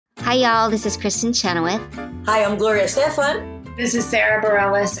Hi, y'all. This is Kristen Chenoweth. Hi, I'm Gloria Estefan. This is Sarah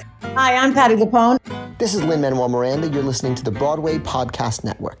Bareilles. Hi, I'm Patti LuPone. This is Lin-Manuel Miranda. You're listening to the Broadway Podcast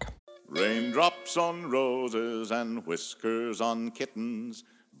Network. Raindrops on roses and whiskers on kittens,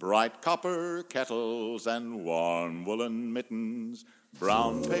 bright copper kettles and warm woolen mittens,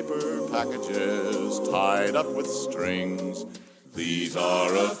 brown paper packages tied up with strings. These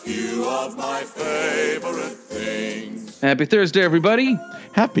are a few of my favorite things. Happy Thursday, everybody.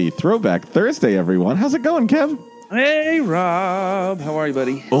 Happy Throwback Thursday, everyone. How's it going, Kev? Hey, Rob. How are you,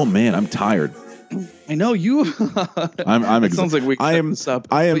 buddy? Oh, man, I'm tired. I know you. I'm it sounds like we I am this up.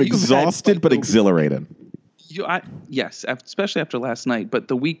 I am exhausted but exhilarated. Yes, especially after last night. But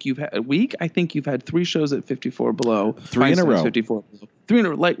the week I think you've had 3 shows at 54 Below. 3 in a row. 54 Below. 3 in a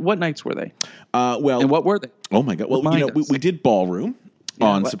row. Like, what nights were they? And what were they? Oh my God! Well, we did Ballroom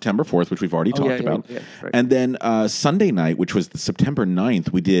on September 4th, which we've already talked about, right. And then Sunday night, which was September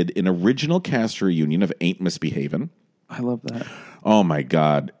 9th, we did an original cast reunion of Ain't Misbehavin'. I love that. Oh my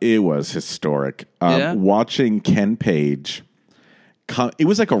God, it was historic. Watching Ken Page. It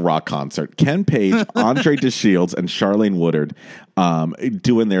was like a rock concert. Ken Page, Andre DeShields, and Charlene Woodard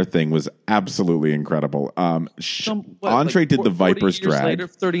doing their thing was absolutely incredible. Andre did the Viper's Drag. Later,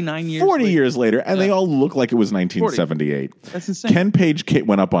 39 years 40 years later, and they all look like it was 1978. 40. That's insane. Ken Page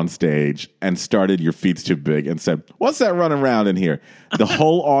went up on stage and started Your Feet's Too Big and said, "What's that running around in here?" The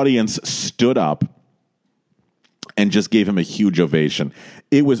whole audience stood up and just gave him a huge ovation.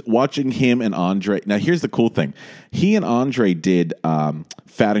 It was watching him and Andre. Now, here's the cool thing. He and Andre did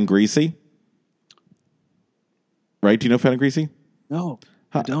Fat and Greasy. Right? Do you know Fat and Greasy? No,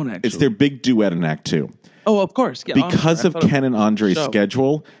 I don't actually. It's their big duet in Act 2. Oh, of course. Yeah, because of Ken and Andre's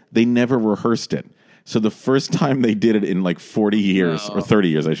schedule, they never rehearsed it. So the first time they did it in like 40 years, or 30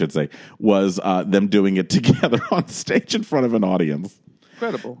 years, I should say, was them doing it together on stage in front of an audience.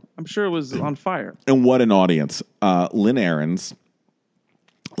 Incredible. I'm sure it was on fire. And what an audience. Lynn Ahrens,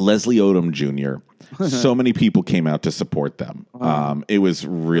 Leslie Odom Jr., so many people came out to support them. It was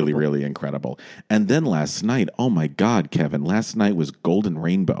really, really incredible. And then last night, oh my God, Kevin, last night was Golden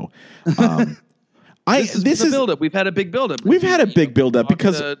Rainbow. This is the buildup. We've had a big buildup. We've had a big buildup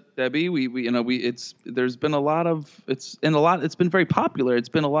because Debbie, there's been a lot of it's been very popular. It's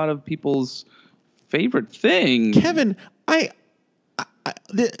been a lot of people's favorite thing. Kevin, I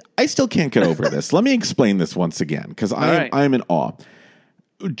still can't get over this. Let me explain this once again, because I'm in awe.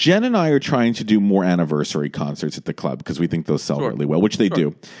 Jen and I are trying to do more anniversary concerts at the club because we think those sell really well, which they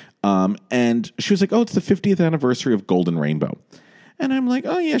do. And she was like, "Oh, it's the 50th anniversary of Golden Rainbow." And I'm like,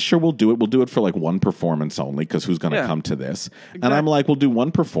 "Oh, yeah, sure, we'll do it. We'll do it for like one performance only because who's going to come to this?" Exactly. And I'm like, "We'll do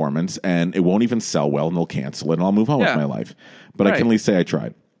one performance and it won't even sell well and they'll cancel it and I'll move on with my life." But I can at least say I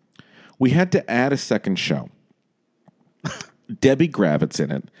tried. We had to add a second show. Debbie Gravitt's in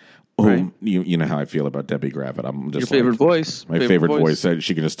it. Whom, you know how I feel about Debbie Gravitt. I'm just your favorite voice. My favorite voice.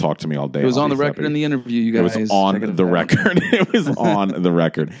 She can just talk to me all day. It was on the record in the interview, you guys. It was on the record. It was on the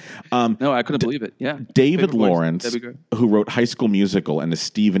record. No, I couldn't believe it. Yeah. David Lawrence, who wrote High School Musical and is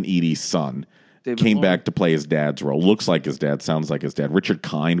Steve and Edie's son, came back to play his dad's role. Looks like his dad, sounds like his dad. Richard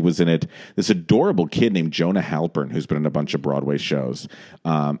Kind was in it. This adorable kid named Jonah Halpern, who's been in a bunch of Broadway shows.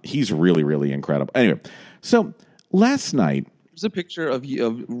 He's really, really incredible. Anyway, so last night, a picture of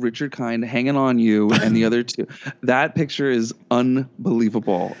Richard Kind hanging on you and the other two. That picture is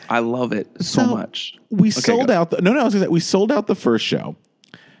unbelievable. I love it so much. We sold out. I was going to say we sold out the first show.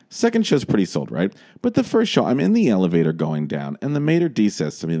 Second show's pretty sold, right? But the first show, I'm in the elevator going down, and the maitre d'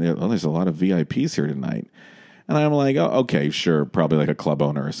 says to me, "There's a lot of VIPs here tonight," and I'm like, "Oh, okay, sure, probably like a club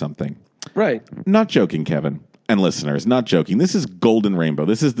owner or something." Right? Not joking, Kevin. And listeners, not joking. This is Golden Rainbow.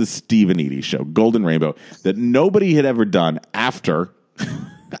 This is the Steve and Edie show, Golden Rainbow, that nobody had ever done after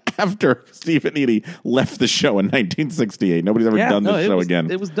Steve and Edie left the show in 1968. Nobody's ever done the show again.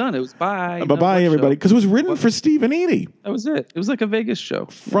 It was done. It was bye. Bye-bye, everybody. Because it was written for Steve and Edie. That was it. It was like a Vegas show.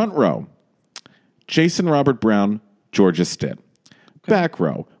 Front row, Jason Robert Brown, Georgia Stitt. Back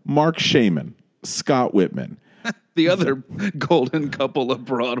row, Mark Shaman, Scott Whitman. The other golden couple of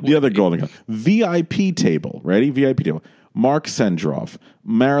Broadway. The other golden couple. VIP table. Ready? VIP table. Mark Sendroff,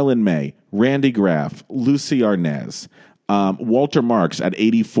 Marilyn May, Randy Graff, Lucy Arnaz, Walter Marks at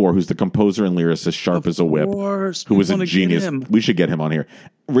 84, who's the composer and lyricist, sharp as a whip, who was a genius. We should get him on here.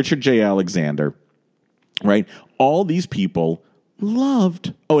 Richard J. Alexander, right? All these people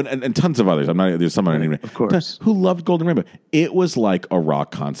loved, and tons of others. There's someone I didn't even, of course, who loved Golden Rainbow. It was like a rock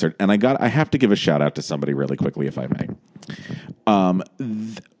concert, and I have to give a shout out to somebody really quickly, if I may.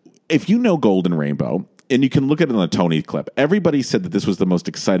 If you know Golden Rainbow, and you can look at it on the Tony clip, everybody said that this was the most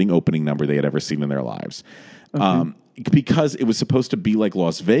exciting opening number they had ever seen in their lives. Because it was supposed to be like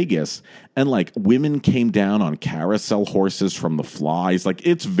Las Vegas, and like women came down on carousel horses from the flies. Like,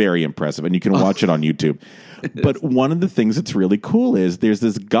 it's very impressive, and you can watch it on YouTube. But one of the things that's really cool is there's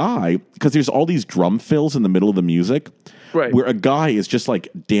this guy, because there's all these drum fills in the middle of the music, right, where a guy is just like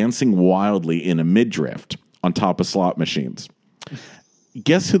dancing wildly in a midriff on top of slot machines.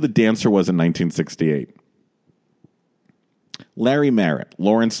 Guess who the dancer was in 1968? Larry Merritt,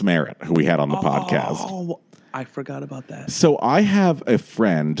 Lawrence Merritt, who we had on the podcast. Oh, I forgot about that. So I have a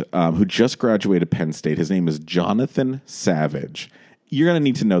friend who just graduated Penn State. His name is Jonathan Savage. You're going to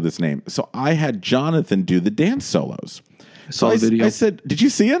need to know this name. So I had Jonathan do the dance solos. The video. I said, did you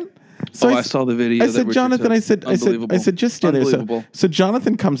see it? So I saw the video. I said, Jonathan, I said, just stand there. So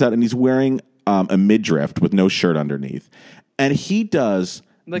Jonathan comes out and he's wearing a midriff with no shirt underneath. And he does...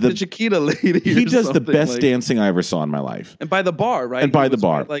 Like the Chiquita lady. He does the best dancing I ever saw in my life. And by the bar, right? And by the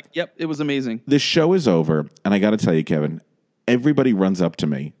bar. Like, yep, it was amazing. The show is over, and I got to tell you, Kevin, everybody runs up to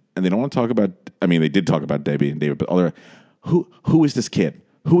me, and they don't want to talk about, I mean, they did talk about Debbie and David, but who is this kid?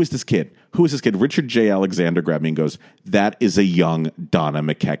 Who is this kid? Who is this kid? Richard J. Alexander grabbed me and goes, that is a young Donna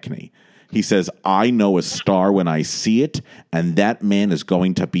McKechnie. He says, I know a star when I see it, and that man is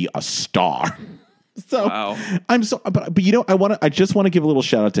going to be a star. So wow. But you know, I just want to give a little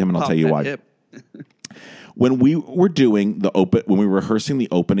shout out to him, and I'll tell you why. When we were doing when we were rehearsing the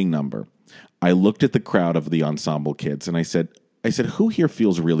opening number, I looked at the crowd of the ensemble kids, and I said, who here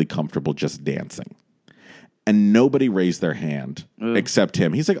feels really comfortable just dancing? And nobody raised their hand except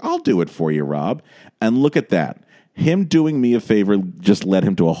him. He's like, I'll do it for you, Rob. And look at that. Him doing me a favor just led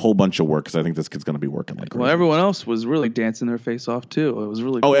him to a whole bunch of work, because I think this kid's going to be working like crazy. Well, everyone else was really dancing their face off, too. It was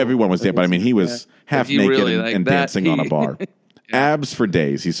really cool. Oh, everyone was dancing. But I mean, he was half naked really and dancing on a bar. Abs for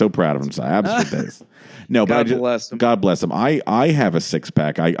days. He's so proud of himself. Abs for days. No, but God bless him. I have a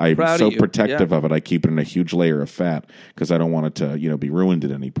six-pack. I'm so protective of it. I keep it in a huge layer of fat because I don't want it to be ruined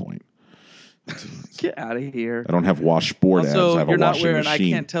at any point. Get out of here! I don't have washboard abs. I have a washing machine. I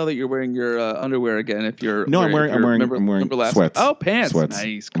can't tell that you're wearing your underwear again. If you're I'm wearing sweats. Oh, pants! Sweats.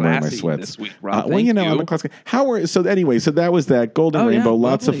 Nice, I'm wearing my classy sweats this week, Rob. I'm a classy. So that was that Golden Rainbow.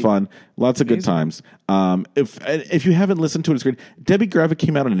 Lots of fun, lots of good times. If you haven't listened to it, it's great. Debbie Gravick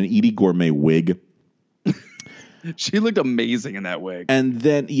came out in an Edie Gourmet wig. She looked amazing in that wig. And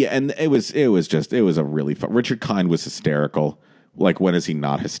then and it was a really fun. Richard Kind was hysterical. Like, when is he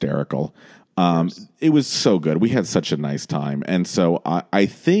not hysterical? It was so good. We had such a nice time. And so I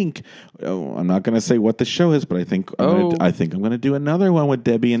think, I'm not going to say what the show is, but I think I'm going to do another one with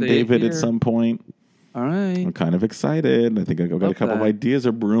Debbie and David at some point. All right. I'm kind of excited. I think I've got a couple of ideas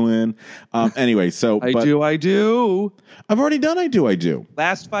are brewing. Anyway, so. I do. I've already done I do.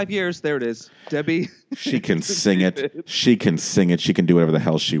 Last 5 years, there it is. Debbie. She can sing it. She can sing it. She can do whatever the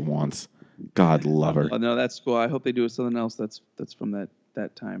hell she wants. God love her. Oh, no, that's cool. I hope they do something else that's from that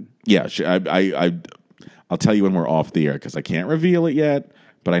time. Yeah, I'll tell you when we're off the air, because I can't reveal it yet,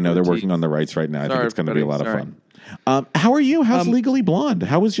 but I know they're working on the rights right now. I think it's going to be a lot of fun. How are you? How's Legally Blonde?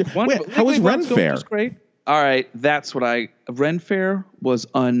 How was Ren Fair? Was great. All right, that's what Ren Fair was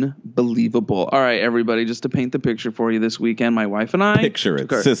unbelievable. All right, everybody, just to paint the picture for you this weekend, my wife and I picture it,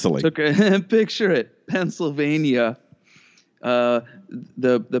 Sicily. Picture it, Pennsylvania.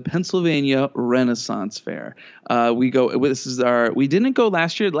 The Pennsylvania Renaissance Fair. We didn't go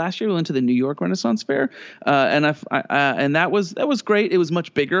last year. Last year we went to the New York Renaissance Fair, and that was great. It was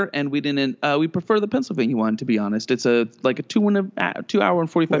much bigger, and we prefer the Pennsylvania one, to be honest. It's a 2 hour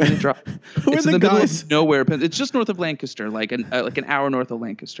and 45-minute drive. It's in the middle of nowhere. It's just north of Lancaster, like an hour north of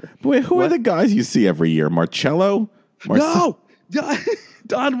Lancaster. Wait, who are the guys you see every year? Marcello? No.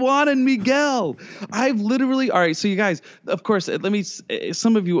 Don Juan and Miguel. I've literally, all right. So you guys, of course,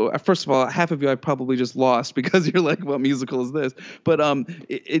 some of you, first of all, half of you I probably just lost because you're like, what musical is this? But I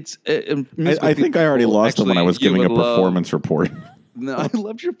think I already lost them when I was giving a performance report. No, I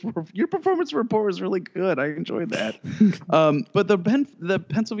loved your performance report was really good. I enjoyed that. But the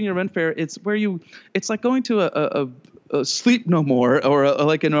Pennsylvania Ren Fair, it's it's like going to a Sleep No More or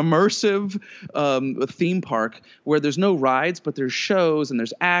like an immersive theme park where there's no rides, but there's shows and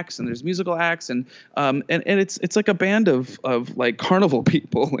there's acts and there's musical acts and it's like a band of like carnival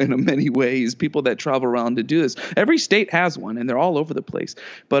people in many ways, people that travel around to do this. Every state has one and they're all over the place.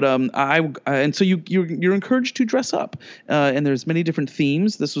 But and so you're encouraged to dress up and there's many different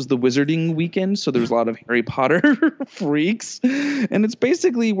themes. This was the Wizarding weekend, so there's a lot of Harry Potter freaks, and it's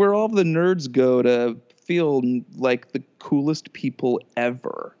basically where all the nerds go to feel like the coolest people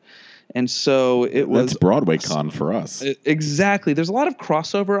ever. And so that's Broadway con for us. Exactly. There's a lot of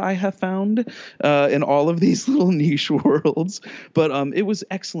crossover I have found in all of these little niche worlds, but it was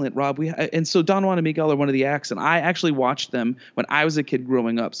excellent, Rob. And so Don Juan and Miguel are one of the acts, and I actually watched them when I was a kid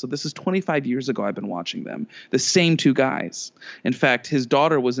growing up. So this is 25 years ago I've been watching them. The same two guys. In fact, his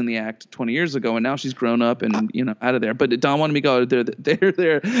daughter was in the act 20 years ago, and now she's grown up and out of there. But Don Juan and Miguel, they're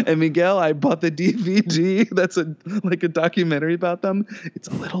there. And Miguel, I bought the DVD. That's like a documentary about them. It's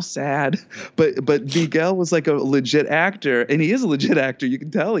a little sad. But Miguel was like a legit actor, and he is a legit actor. You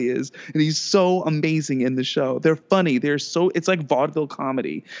can tell he is, and he's so amazing in the show. They're funny. It's like vaudeville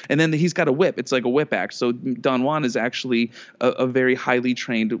comedy, and then he's got a whip. It's like a whip act. So Don Juan is actually a very highly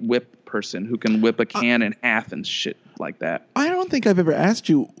trained whip person who can whip a can in half and shit like that. I don't think I've ever asked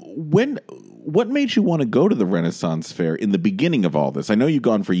you what made you want to go to the Renaissance Fair in the beginning of all this. I know you've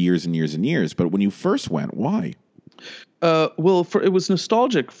gone for years and years and years, but when you first went, why? It was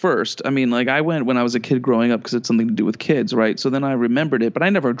nostalgic first. I mean, like I went when I was a kid growing up because it's something to do with kids, right? So then I remembered it, but I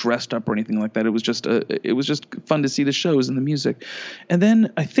never dressed up or anything like that. It was just fun to see the shows and the music. And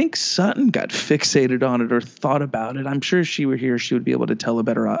then I think Sutton got fixated on it or thought about it. I'm sure if she were here, she would be able to tell a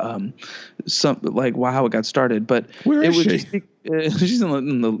better how it got started. But where is she? She's in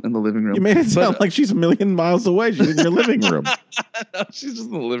the living room. You made it sound like she's a million miles away. She's in your living room. No, she's just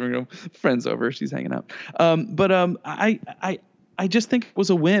in the living room. Friends over. She's hanging out. I just think it was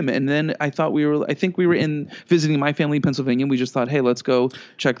a whim. And then I think we were in visiting my family in Pennsylvania. And we just thought, hey, let's go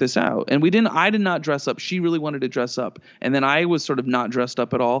check this out. And I did not dress up. She really wanted to dress up. And then I was sort of not dressed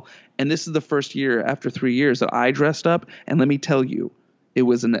up at all. And this is the first year after 3 years that I dressed up. And let me tell you, it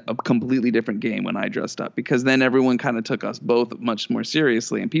was a completely different game when I dressed up, because then everyone kind of took us both much more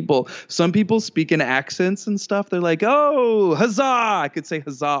seriously. And some people speak in accents and stuff. They're like, oh, huzzah. I could say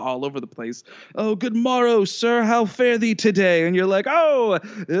huzzah all over the place. Oh, good morrow, sir. How fare thee today? And you're like, oh,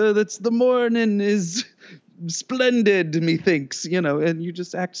 that's the morning is splendid, methinks, and you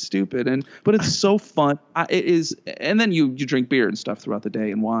just act stupid. But it's so fun. It is. And then you drink beer and stuff throughout the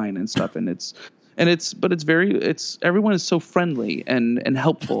day and wine and stuff. But everyone is so friendly and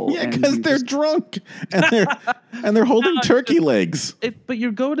helpful. Yeah, because they're drunk and they're holding turkey legs. But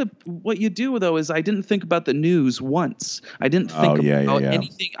what you do though is I didn't think about the news once. I didn't think about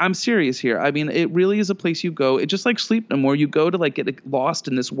anything. I'm serious here. I mean, it really is a place you go. It's just like Sleep No More. You go to like get lost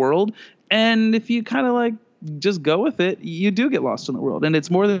in this world, and if you kind of like just go with it, you do get lost in the world. And it's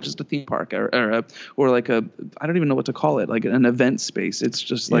more than just a theme park or like I don't even know what to call it, like an event space. It's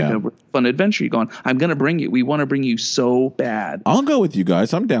just like a fun adventure. You're going, we want to bring you so bad. I'll go with you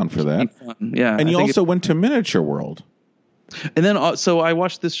guys. I'm down for that. Yeah. And you also went to Miniature World. And then, so I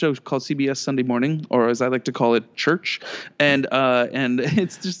watched this show called CBS Sunday Morning, or as I like to call it, Church. And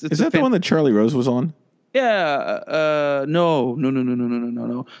it's just, is that the one that Charlie Rose was on? Yeah. No.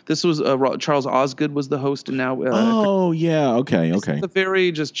 This was Charles Osgood was the host, and now. Okay. It's a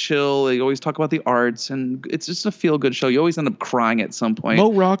very just chill. They always talk about the arts, and it's just a feel good show. You always end up crying at some point.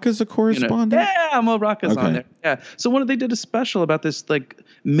 Mo Rocca's a correspondent. Mo Rocca's on there. Yeah. So they did a special about this like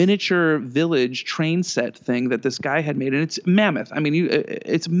miniature village train set thing that this guy had made, and it's mammoth. I mean,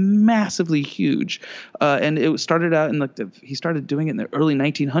 it's massively huge, and it started out in he started doing it in the early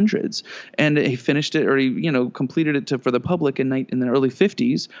 1900s, and he finished it, or he completed it for the public in the early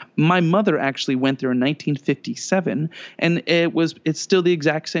 50s. My mother actually went there in 1957, and it's still the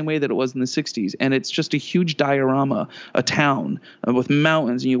exact same way that it was in the 60s, and it's just a huge diorama, a town with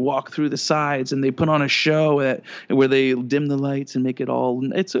mountains, and you walk through the sides, and they put on a show where they dim the lights and make it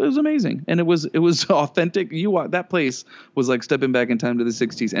all. It was amazing, and it was authentic. That place was like stepping back in time to the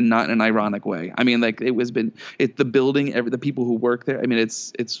 60s, and not in an ironic way. I mean, like the building, the people who work there. I mean,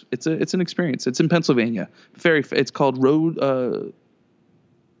 it's an experience. It's in Pennsylvania. It's called Roadside.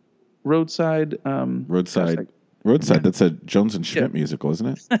 Roadside. That's a Jones and Schmidt musical, isn't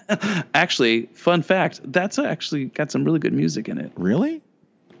it? Actually, fun fact. That's actually got some really good music in it. Really?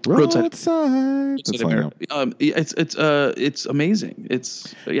 Roadside. It's amazing.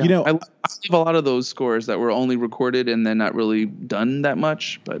 It's I love a lot of those scores that were only recorded and then not really done that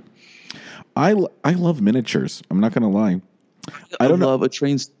much. But I love miniatures. I'm not going to lie. I love a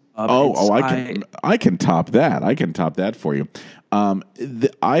train. I can top that. I can top that for you. My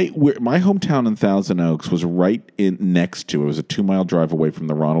hometown in Thousand Oaks was right next to. It was a 2-mile drive away from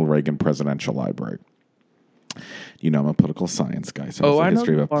the Ronald Reagan Presidential Library. I'm a political science guy, so I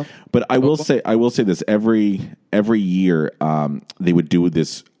know. But I will say this: every year they would do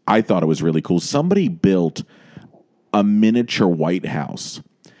this. I thought it was really cool. Somebody built a miniature White House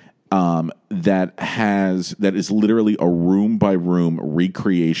that is literally a room by room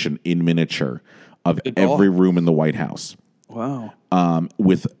recreation in miniature of every room in the White House. Wow!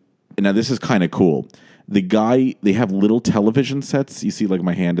 With now this is kind of cool. They have little television sets. You see, like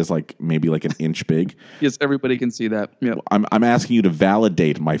my hand is like maybe like an inch big. Yes, everybody can see that. Yep. I'm asking you to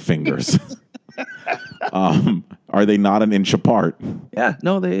validate my fingers. Are they not an inch apart? Yeah.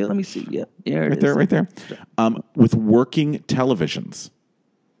 No, let me see. Yeah. Yeah. Right there. With working televisions.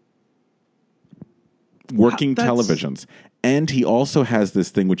 Televisions. And he also has this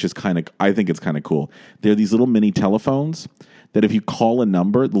thing which is I think it's kind of cool. They're these little mini telephones that if you call a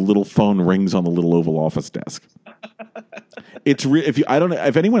number, the little phone rings on the little Oval Office desk. It's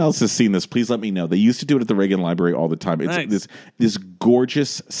if anyone else has seen this, please let me know. They used to do it at the Reagan Library all the time. It's nice. this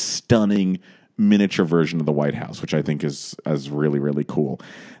gorgeous, stunning miniature version of the White House, which I think is really, really cool.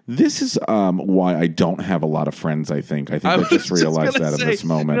 This is why I don't have a lot of friends, I think. I just realized that in this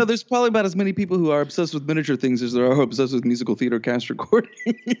moment. There's probably about as many people who are obsessed with miniature things as there are obsessed with musical theater cast recording.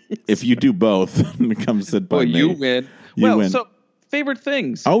 If you do both, come sit by me. You win. So favorite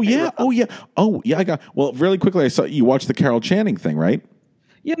things. Oh, yeah. I got, really quickly, I saw you watched the Carol Channing thing, right?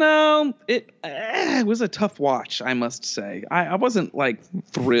 It was a tough watch, I must say. I wasn't like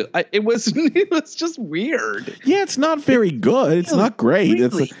thrilled. It was just weird. Yeah, it's not very good. It's not great.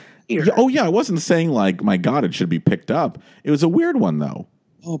 Really I wasn't saying like, my God, it should be picked up. It was a weird one though.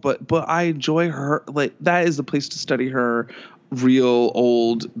 Oh, but I enjoy her. Like that is the place to study her real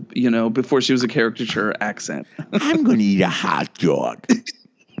old, before she was a caricature accent. I'm going to eat a hot dog.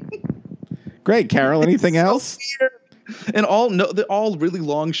 Great, Carol. Anything else? And they're all really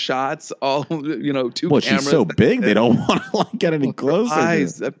long shots. All two cameras. She's so big they don't want to get any closer.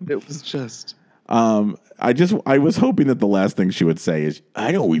 Eyes. It was just. I was hoping that the last thing she would say is,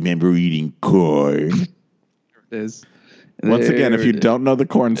 "I don't remember eating corn." There it is. Once again, if you don't know the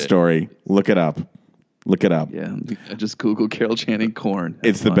corn story, look it up. Look it up. Yeah, just Google Carol Channing corn.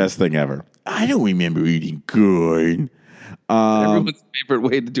 It's the best thing ever. I don't remember eating corn. Everyone's favorite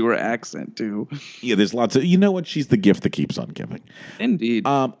way to do her accent, too. Yeah, there's lots of... You know what? She's the gift that keeps on giving. Indeed.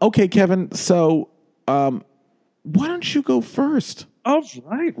 Okay, Kevin. So, why don't you go first? All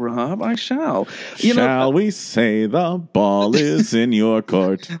right, Rob. I shall. Shall we say the ball is in your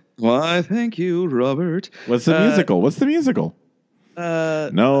court? Why, thank you, Robert. What's the musical?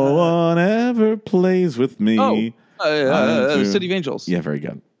 No one ever plays with me. City of Angels. Yeah, very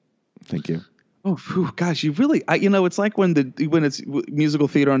good. Thank you. Oh, gosh, you really, it's like when it's musical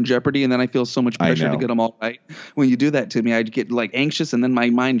theater on Jeopardy, and then I feel so much pressure to get them all right. When you do that to me, I get like anxious, and then my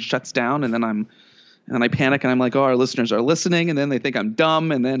mind shuts down, and then I panic, and I'm like, oh, our listeners are listening, and then they think I'm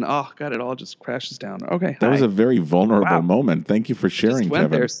dumb, and then oh god, it all just crashes down. Okay, that was a very vulnerable moment. Thank you for sharing, Kevin.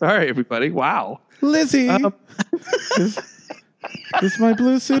 There. Sorry, everybody. Wow, Lizzie, is my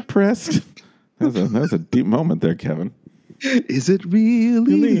blue suit pressed? That was a deep moment there, Kevin. Is it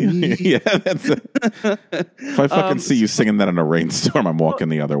really? Yeah, that's it. If I fucking see you singing that in a rainstorm, I'm walking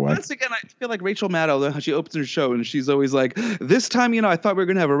the other way. Once again, I feel like Rachel Maddow, how she opens her show, and she's always like, this time, I thought we were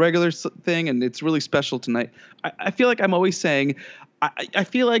going to have a regular thing, and it's really special tonight. I feel like I'm always saying, I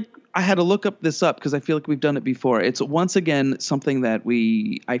feel like I had to look this up because I feel like we've done it before. It's once again something that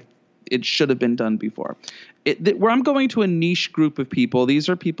it should have been done before. Where I'm going to a niche group of people. These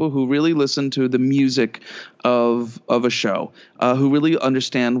are people who really listen to the music of a show, who really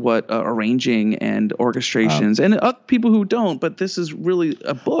understand what arranging and orchestrations, and other people who don't. But this is really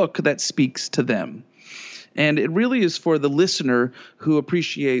a book that speaks to them. And it really is for the listener who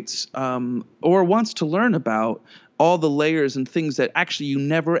appreciates or wants to learn about all the layers and things that actually you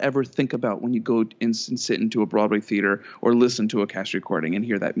never, ever think about when you go and sit into a Broadway theater or listen to a cast recording and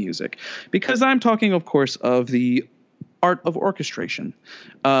hear that music. Because I'm talking, of course, of the art of orchestration.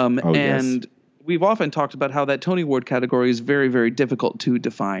 Yes. We've often talked about how that Tony Award category is very, very difficult to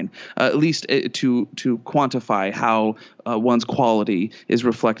define, at least to quantify how one's quality is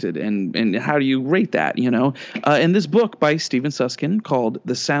reflected and how do you rate that, And this book by Stephen Susskind called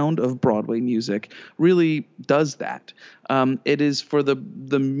The Sound of Broadway Music really does that. It is for the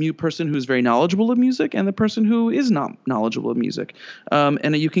person who's very knowledgeable of music and the person who is not knowledgeable of music.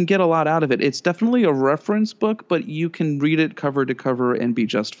 And you can get a lot out of it. It's definitely a reference book, but you can read it cover to cover and be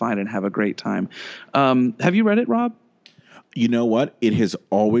just fine and have a great time. Have you read it, Rob? You know what? It has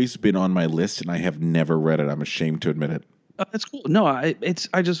always been on my list, and I have never read it. I'm ashamed to admit it. That's cool. No, I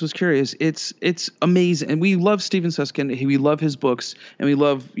just was curious. It's amazing, and we love Stephen Susskind. We love his books, and we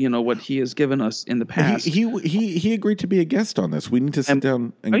love what he has given us in the past. He agreed to be a guest on this. We need to sit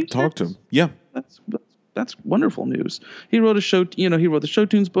down and talk to him. Yeah, that's wonderful news. He wrote a show. He wrote the Show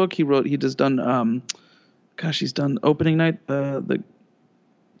Tunes book. He's done opening night.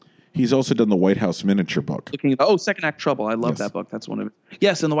 He's also done the White House miniature book. Second Act Trouble. I love that book. That's one of it.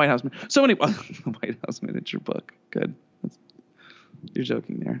 Yes, in the White House. So anyway, the White House miniature book. Good. You're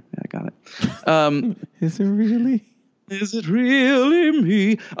joking there. Yeah, I got it. Is it really? Is it really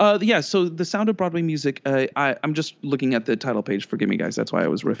me? Yeah, so The Sound of Broadway Music, I'm just looking at the title page. Forgive me, guys. That's why I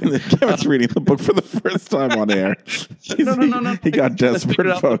was riffing. Kevin's reading the book for the first time on air. No. He got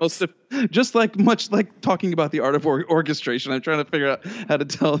desperate, folks. Just much like talking about the art of orchestration, I'm trying to figure out how to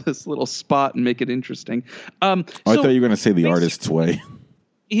tell this little spot and make it interesting. I thought you were going to say The Artist's Way.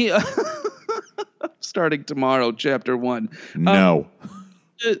 Starting tomorrow, chapter 1. No.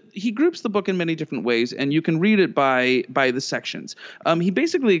 He groups the book in many different ways, and you can read it by the sections. He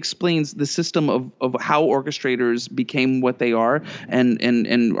basically explains the system of how orchestrators became what they are, and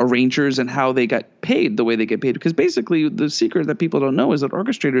arrangers, and how they got paid the way they get paid. Because basically, the secret that people don't know is that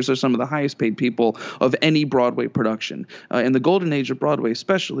orchestrators are some of the highest paid people of any Broadway production. In the golden age of Broadway,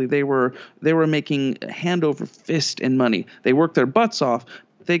 especially, they were making hand over fist in money. They worked their butts off.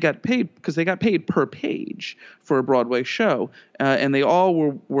 They got paid because they got paid per page for a Broadway show, and they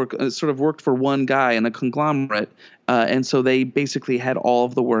all sort of worked for one guy in a conglomerate, and so they basically had all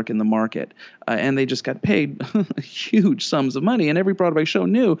of the work in the market, and they just got paid huge sums of money. And every Broadway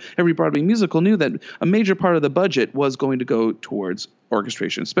musical knew that a major part of the budget was going to go towards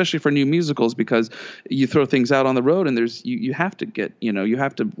orchestration, especially for new musicals, because you throw things out on the road and you have to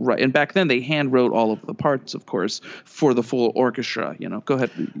write. And back then they hand wrote all of the parts, of course, for the full orchestra. Go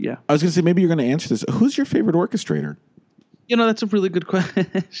ahead. Yeah. I was going to say, maybe you're going to answer this. Who's your favorite orchestrator? That's a really good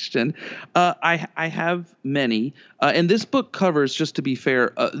question. I have many, and this book covers, just to be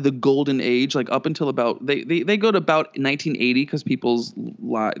fair, the golden age, like up until about they go to about 1980, because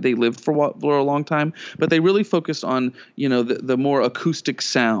they lived for a long time, but they really focused on the more acoustic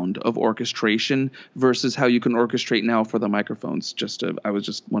sound of orchestration versus how you can orchestrate now for the microphones. I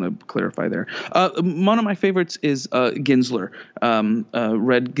just want to clarify there. One of my favorites is Ginsler,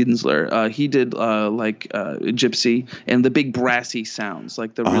 Red Ginsler. He did Gypsy and the big brassy sounds,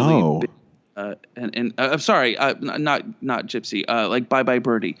 like the really big, I'm sorry, not Gypsy, like Bye Bye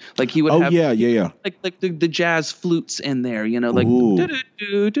Birdie. Like he would have like the jazz flutes in there, like there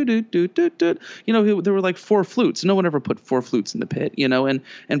were like 4 flutes. No one ever put 4 flutes in the pit, and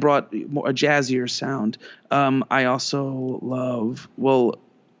brought a jazzier sound. I also love,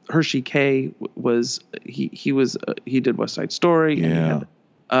 Hershey K he did West Side Story. Yeah.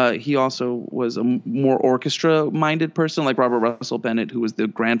 He also was a more orchestra-minded person, like Robert Russell Bennett, who was the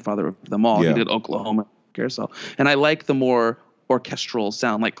grandfather of them all. Yeah. He did Oklahoma Carousel. And I like the more orchestral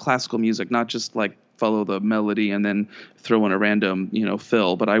sound, like classical music, not just like follow the melody and then throw in a random,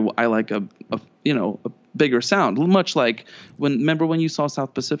 fill. But I like a bigger sound, much like remember when you saw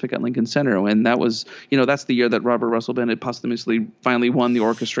South Pacific at Lincoln Center, and that was, that's the year that Robert Russell Bennett posthumously finally won the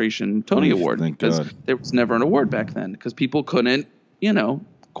orchestration Tony Award, because there was never an award back then, because people couldn't,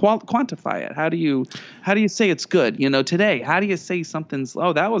 quantify it. How do you say it's good? Today, how do you say something's,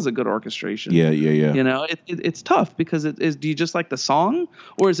 that was a good orchestration? Yeah. It's tough, because do you just like the song,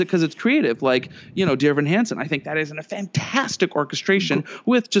 or is it because it's creative? Like, Dear Evan Hansen, I think that is a fantastic orchestration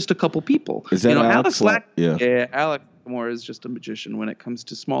with just a couple people. Is that Alex? Yeah, Alex Moore is just a magician when it comes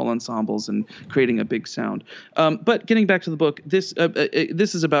to small ensembles and creating a big sound. But getting back to the book, this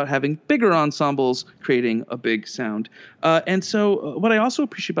is about having bigger ensembles creating a big sound. And so what I also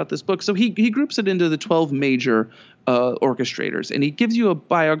appreciate about this book, so he groups it into the 12 major orchestrators, and he gives you a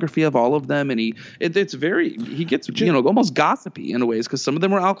biography of all of them, and he gets almost gossipy in a ways, because some of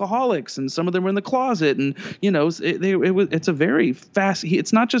them were alcoholics and some of them were in the closet, and it's a very fast.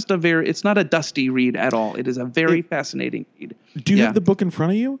 It's not a dusty read at all. It is a very fascinating read. Do you have the book in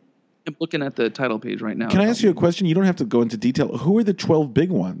front of you? I'm looking at the title page right now. Can I ask you a question? You don't have to go into detail. Who are the 12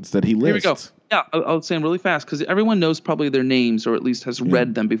 big ones that he lists? Here we go. Yeah, I'll say them really fast, because everyone knows probably their names, or at least has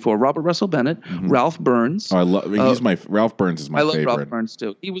read them before. Robert Russell Bennett, Ralph Burns. Ralph Burns is my favorite. I love Ralph Burns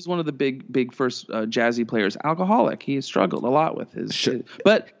too. He was one of the big first jazzy players. Alcoholic. He struggled a lot with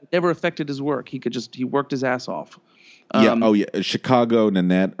but it never affected his work. He worked his ass off. Chicago,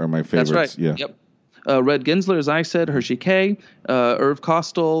 Nanette are my favorites. That's right. Yeah. Yep. Red Ginsler, as I said, Hershey K, Irv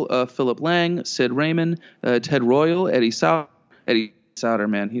Kostal, Philip Lang, Sid Raymond, Ted Royal, Eddie Sauter,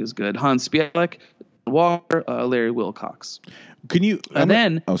 man, he was good. Hans Spielek, Walker, Larry Wilcox. Can you?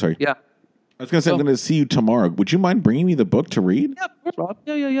 Sorry. Yeah. I was going to say, I'm going to see you tomorrow. Would you mind bringing me the book to read? Yeah, of course, Rob.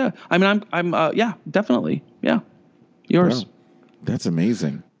 Yeah. I mean, I'm definitely. Yeah. Yours. Wow. That's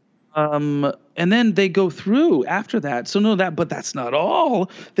amazing. And then they go through after that. So no, but that's not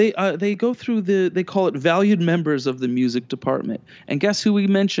all. They go through they call it valued members of the music department. And guess who he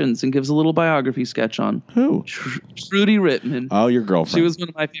mentions and gives a little biography sketch on? Who? Trudy Rittman. Oh, your girlfriend. She was one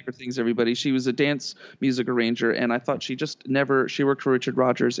of my favorite things, everybody. She was a dance music arranger, and I thought she worked for Richard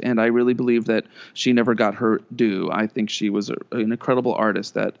Rodgers, and I really believe that she never got her due. I think she was an incredible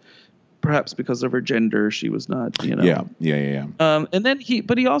artist that perhaps because of her gender, she was not, Yeah. And then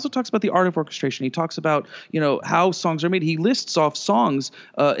he also talks about the art of orchestration. He talks about, how songs are made. He lists off songs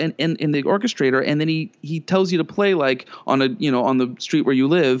in the orchestrator, and then he tells you to play like on on the street where you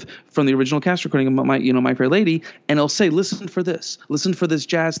live from the original cast recording of My Fair Lady, and he'll say, listen for this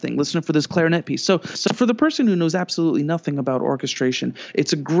jazz thing, listen for this clarinet piece. So for the person who knows absolutely nothing about orchestration,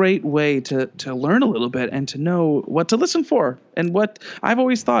 it's a great way to learn a little bit and to know what to listen for. And what I've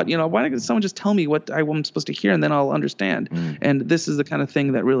always thought, why don't someone just tell me what I'm supposed to hear and then I'll understand. And this is the kind of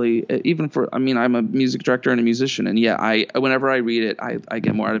thing that really, I'm a music director and a musician, and whenever I read it, I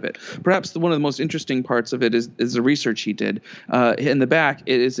get more out of it. Perhaps one of the most interesting parts of it is the research he did. In the back,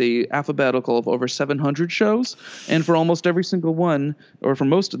 it is a alphabetical of over 700 shows, and for almost every single one, or for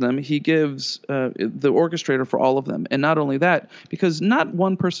most of them, he gives the orchestrator for all of them. And not only that, because not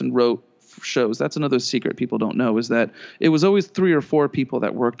one person wrote shows. That's another secret people don't know, is that it was always 3 or 4 people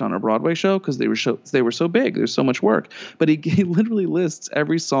that worked on a Broadway show because they were so big. There's so much work. But he literally lists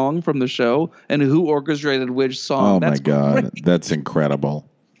every song from the show and who orchestrated which song. Oh, my God. Great. That's incredible.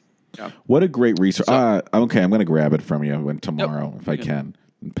 Yeah. What a great research. Okay, I'm going to grab it from you tomorrow if I can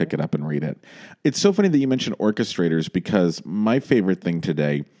and pick it up and read it. It's so funny that you mentioned orchestrators because my favorite thing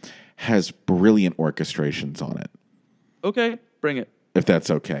today has brilliant orchestrations on it. Okay, bring it. If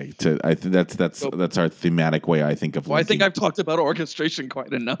that's okay, that's our thematic way. I think of. Well, I think I've talked about orchestration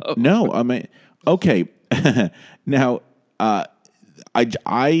quite enough. No, I mean, okay. Now, I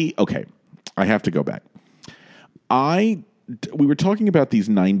have to go back. We were talking about these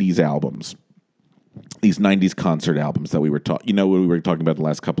 '90s albums, these '90s concert albums that we were talking. We were talking about the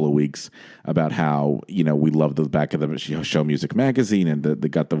last couple of weeks about how we love the back of the Show Music magazine and they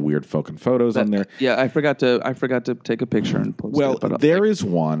got the weird folk and photos on there. Yeah, I forgot to take a picture and post it. Well, there is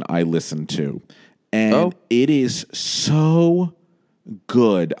one I listened to, and it is so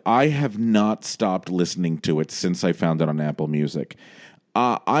good. I have not stopped listening to it since I found it on Apple Music.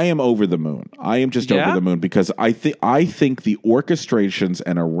 I am over the moon. I am just over the moon because I think the orchestrations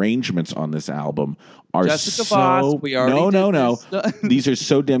and arrangements on this album are Jessica Voss, we already no. These are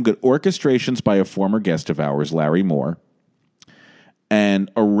so damn good. Orchestrations by a former guest of ours, Larry Moore,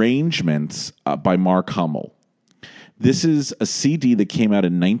 and arrangements by Mark Hummel. This is a CD that came out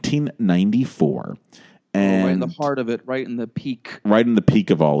in 1994. And right in the heart of it, right in the peak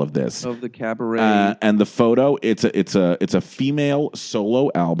of all of this, of the cabaret, and the photo. It's a female solo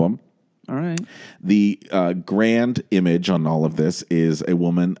album. All right. The grand image on all of this is a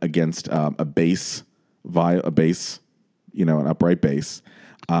woman against a bass, an upright bass,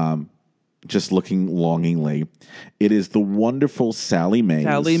 just looking longingly. It is the wonderful Sally Mays.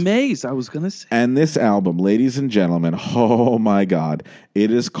 Sally Mays, I was going to say. And this album, ladies and gentlemen, oh my God, it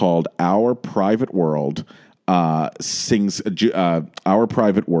is called Our Private World. Sings Our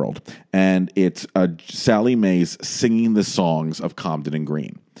Private World. And it's Sally Mays singing the songs of Comden and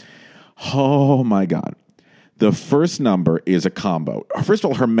Green. Oh my God. The first number is a combo. First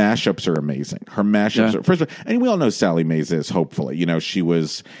of all, her mashups are amazing. And we all know Sally Mays is, hopefully. She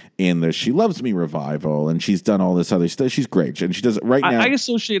was in the She Loves Me revival, and she's done all this other stuff. She's great, and she does it right now. I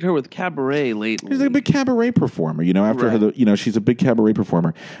associate her with cabaret lately. She's a big cabaret performer. After her, she's a big cabaret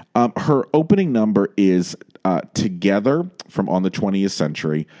performer. Her opening number is Together from On the 20th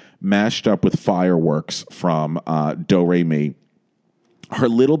Century, mashed up with Fireworks from Do Re Mi. Her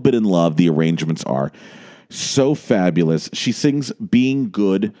Little Bit in Love, the arrangements are so fabulous. She sings Being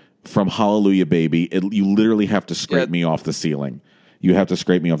Good from Hallelujah Baby. You literally have to scrape me off the ceiling. You have to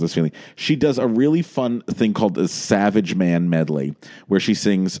scrape me off the ceiling. She does a really fun thing called the Savage Man medley, where she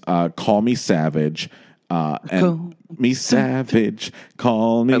sings Call Me Savage, and Me Savage,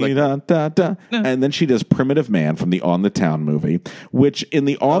 Call Me da da da. And then she does Primitive Man from the On the Town movie, which in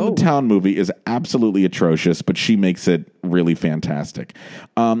the On the Town movie is absolutely atrocious, but she makes it really fantastic.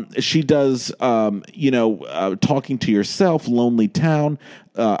 She does, Talking to Yourself, Lonely Town,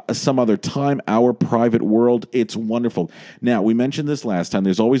 Some Other Time, Our Private World. It's wonderful. Now, we mentioned this last time.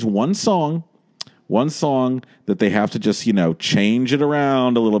 There's always one song that they have to just, change it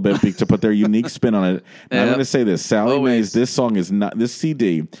around a little bit to put their unique spin on it. And I'm going to say this, Sally Mays, this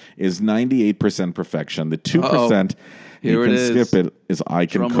CD is 98% perfection. The 2% you can skip it is I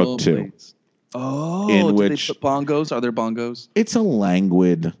Can Drum Cook Too. Please. Oh, in do which they put bongos? Are there bongos? It's a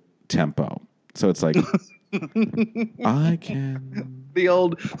languid tempo. So it's like, I can. The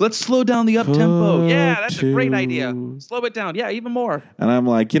old, let's slow down the up tempo. Yeah, that's a great idea. Slow it down. Yeah, even more. And I'm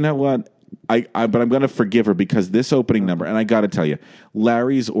like, you know what? But I'm going to forgive her because this opening number, and I got to tell you,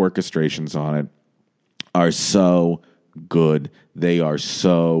 Larry's orchestrations on it are so good. They are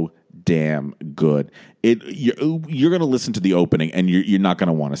so damn good. You're going to listen to the opening and you're not going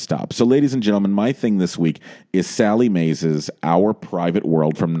to want to stop. So, ladies and gentlemen, my thing this week is Sally Mays' Our Private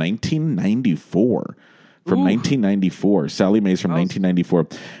World from 1994. From 1994. Sally Mays from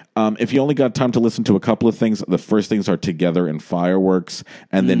 1994. If you only got time to listen to a couple of things, the first things are Together and Fireworks,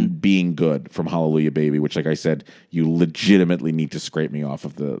 and then Being Good from Hallelujah Baby, which, like I said, you legitimately need to scrape me off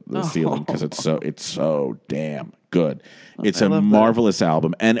of the ceiling because it's so damn good. It's a marvelous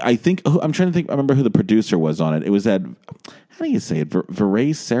album. And I think, I'm trying to think, I remember who the producer was on it. It was that, how do you say it?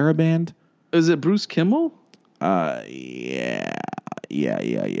 Veray Saraband? Is it Bruce Kimmel? Yeah.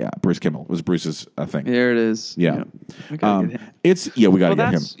 Bruce Kimmel. It was Bruce's thing. There it is. Yeah. We gotta get him. We got to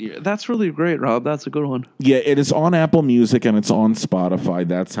get him. That's really great, Rob. That's a good one. Yeah, it is on Apple Music and it's on Spotify.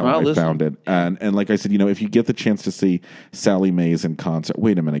 That's how I found it. And like I said, if you get the chance to see Sally Mays in concert.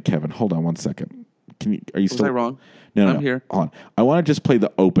 Wait a minute, Kevin. Hold on one second. Are you still? Was I wrong? No, I'm here. Hold on. I want to just play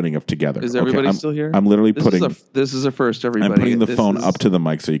the opening of Together. Is everybody still here? I'm literally This is a first, everybody. I'm putting the phone up to the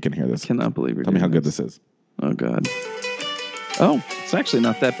mic so you can hear this. Cannot believe you're Tell me how good this is. Oh, God. Oh, it's actually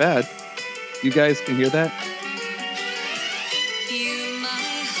not that bad. You guys can hear that? Feel my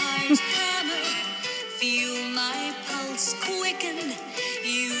heart hammer, feel my pulse quicken.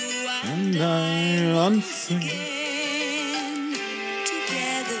 You and I once again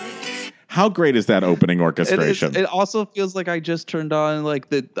together. How great is that opening orchestration? It also feels like I just turned on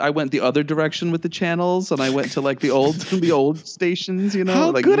I went the other direction with the channels and I went to the old stations,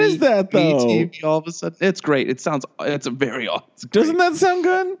 How good is that though? TV, all of a sudden. It's great. It's very awesome. Doesn't that sound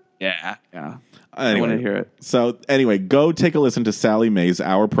good? Yeah. Anyway, I want to hear it. So anyway, go take a listen to Sally Mays,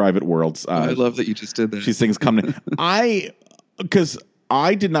 Our Private Worlds. I love that you just did that. She sings "Come." Because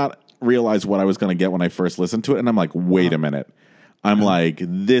I did not realize what I was going to get when I first listened to it, and I'm like, wait a minute. I'm like,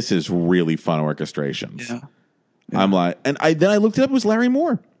 this is really fun orchestrations. Yeah. I'm like, and then I looked it up. It was Larry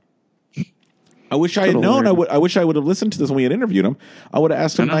Moore. I wish I had known. I wish I would have listened to this when we had interviewed him. I would have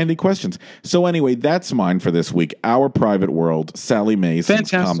asked him 90 questions. So anyway, that's mine for this week. Our Private World, Sally Mays,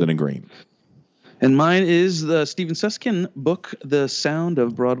 Comden and Green. And mine is the Stephen Susskind book, The Sound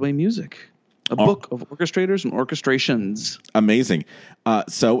of Broadway Music. A book of orchestrators and orchestrations. Amazing.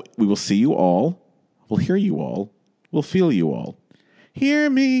 So we will see you all. We'll hear you all. We'll feel you all. Hear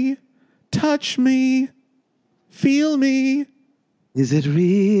me, touch me, feel me. Is it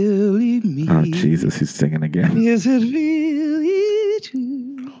really me? Oh, Jesus, he's singing again. Is it really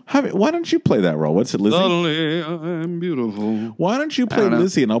true? Why don't you play that role? What's it, Lizzie? Suddenly I'm beautiful. Why don't you play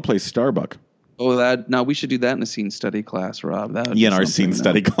Lizzie and I'll play Starbuck? Oh, now we should do that in a scene study class, Rob. In our scene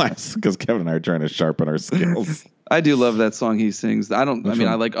study class, because Kevin and I are trying to sharpen our skills. I do love that song he sings. I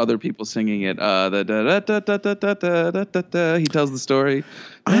like other people singing it. The da da da da da da da da. He tells the story.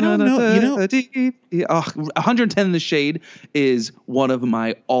 I don't know. 110 in the Shade is one of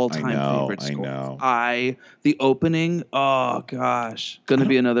my all-time favorite scores. I know. The opening. Oh gosh, gonna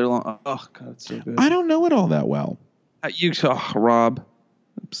be another long. Oh God, it's so good. I don't know it all that well. Rob.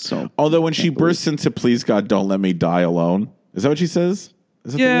 So. Although when she bursts into "Please God, don't let me die alone," is that what she says?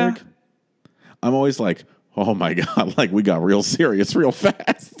 Is that the lyric? I'm always like, oh my God, we got real serious real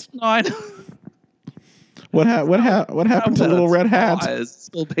fast. No, I know. What happened to Little Red Hat? It's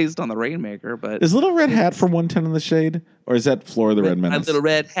still based on the Rainmaker, but is Little Red Hat from 110 in the Shade, or is that Floor of the Red Menace? Little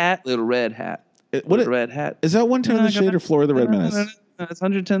Red Hat. Red Hat. Is that 110 in the Shade or Floor of the Red Menace? No, it's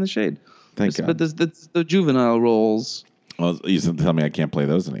 110 in the Shade. Thank God. But the juvenile roles. Well, you said tell me I can't play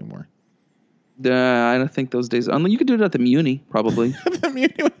those anymore. I don't think those days. You could do it at the Muni, probably. The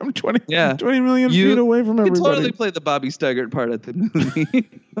Muni, I'm 20 million feet away from everybody. You could totally play the Bobby Steggert part at the Muni.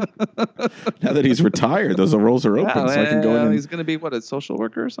 Now that he's retired, those roles are open, so I can go in. He's going to be a social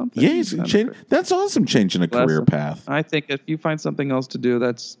worker or something. Yeah, that's awesome. Changing a career path. I think if you find something else to do,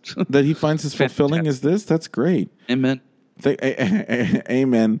 that's that he finds as fulfilling as this. That's great. Amen.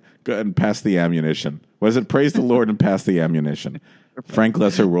 Amen. Go ahead and pass the ammunition. Was it praise the Lord and pass the ammunition? Frank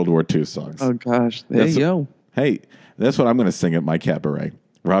Lesser World War II songs. Oh gosh, Hey, that's what I'm going to sing at my cabaret.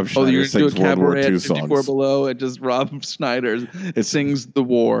 Rob Schneider sings World War II songs. 54 Below, and just Rob Schneider sings the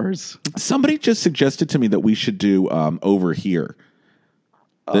wars. Somebody just suggested to me that we should do Over Here,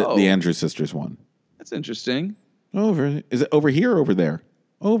 the Andrews Sisters one. That's interesting. Is it Over Here or Over There?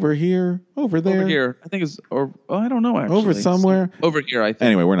 Over here, over there. Over here. I think it's, I don't know actually. Over somewhere. Over here, I think.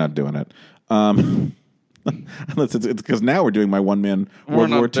 Anyway, we're not doing it. Unless it's because now we're doing my one-man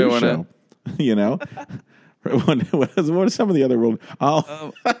World War II show. You know? What are some of the other world?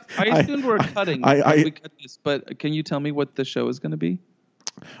 I assumed we're cutting. We cut this, but can you tell me what the show is going to be?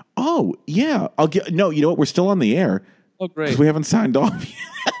 Oh yeah, no. You know what? We're still on the air. Oh great! Because we haven't signed off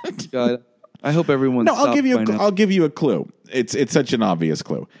yet. God, I hope everyone. No, I'll give you a clue. It's such an obvious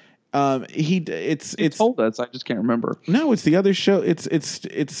clue. He told us. I just can't remember. No, it's the other show. It's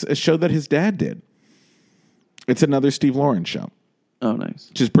a show that his dad did. It's another Steve Lawrence show. Oh, nice.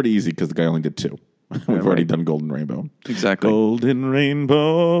 Which is pretty easy because the guy only did 2. We've already done Golden Rainbow. Exactly. Golden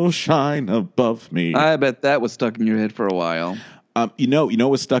Rainbow, shine above me. I bet that was stuck in your head for a while. You know what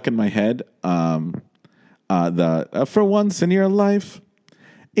was stuck in my head? For once in your life,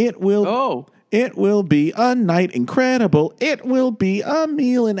 it will be a night incredible. It will be a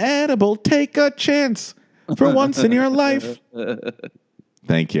meal inedible. Take a chance for once in your life.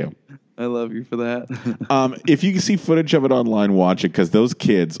 Thank you. I love you for that. If you can see footage of it online, watch it because those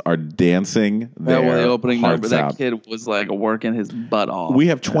kids are dancing their the opening number. That out. kid was like working his butt off. We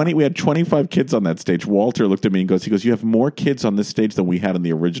had 25 kids on that stage. Walter looked at me and goes, "You have more kids on this stage than we had in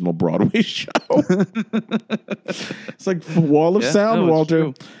the original Broadway show." It's like wall of sound,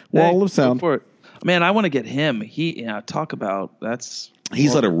 Walter. Wall of sound. For it. Man, I want to get him. Talk about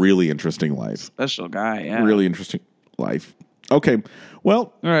He's led a really interesting life. Special guy. Yeah. Really interesting life. Okay.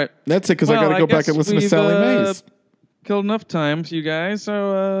 Well, all right. That's it because I got to go back and listen to Sally Mays. Killed enough time for you guys,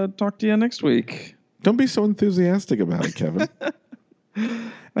 so talk to you next week. Don't be so enthusiastic about it, Kevin.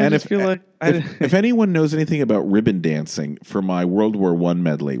 If anyone knows anything about ribbon dancing for my World War I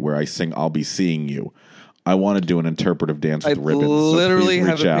medley where I sing I'll Be Seeing You, I want to do an interpretive dance with ribbons. I literally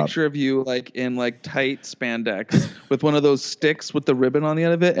have a picture of you in tight spandex with one of those sticks with the ribbon on the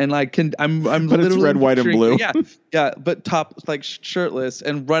end of it, and I'm but literally it's red, white, and blue. Yeah, but top shirtless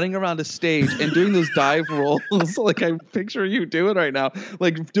and running around a stage and doing those dive rolls. I picture you doing right now,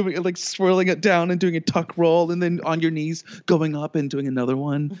 doing swirling it down and doing a tuck roll, and then on your knees going up and doing another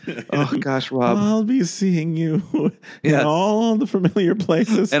one. Oh gosh, Rob, I'll be seeing you in all the familiar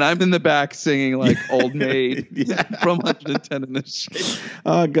places, and I'm in the back singing Old Maid. From 110 in this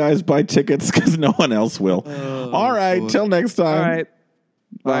shape. Guys, buy tickets because no one else will. All right, till next time. All right.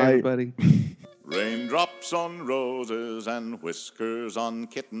 Bye, everybody. Raindrops on roses and whiskers on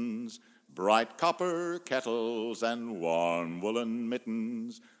kittens, bright copper kettles and warm woolen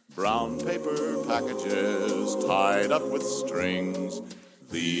mittens, brown paper packages tied up with strings.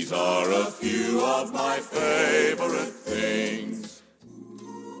 These are a few of my favorite things.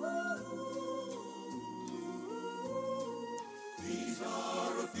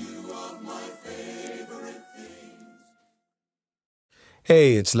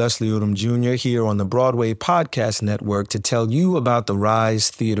 Hey, it's Leslie Odom Jr. here on the Broadway Podcast Network to tell you about the Rise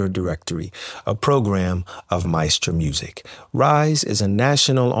Theater Directory, a program of Maestro Music. Rise is a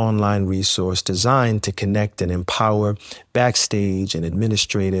national online resource designed to connect and empower backstage and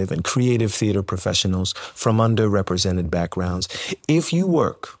administrative and creative theater professionals from underrepresented backgrounds. If you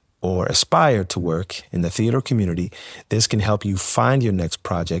work or aspire to work in the theater community, this can help you find your next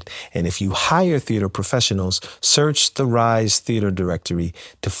project. And if you hire theater professionals, search the Rise Theater Directory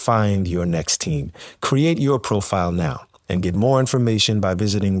to find your next team. Create your profile now and get more information by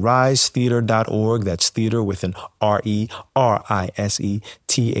visiting risetheater.org. That's theater with an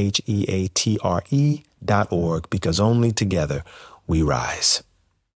RERISETHEATRE.org, because only together we rise.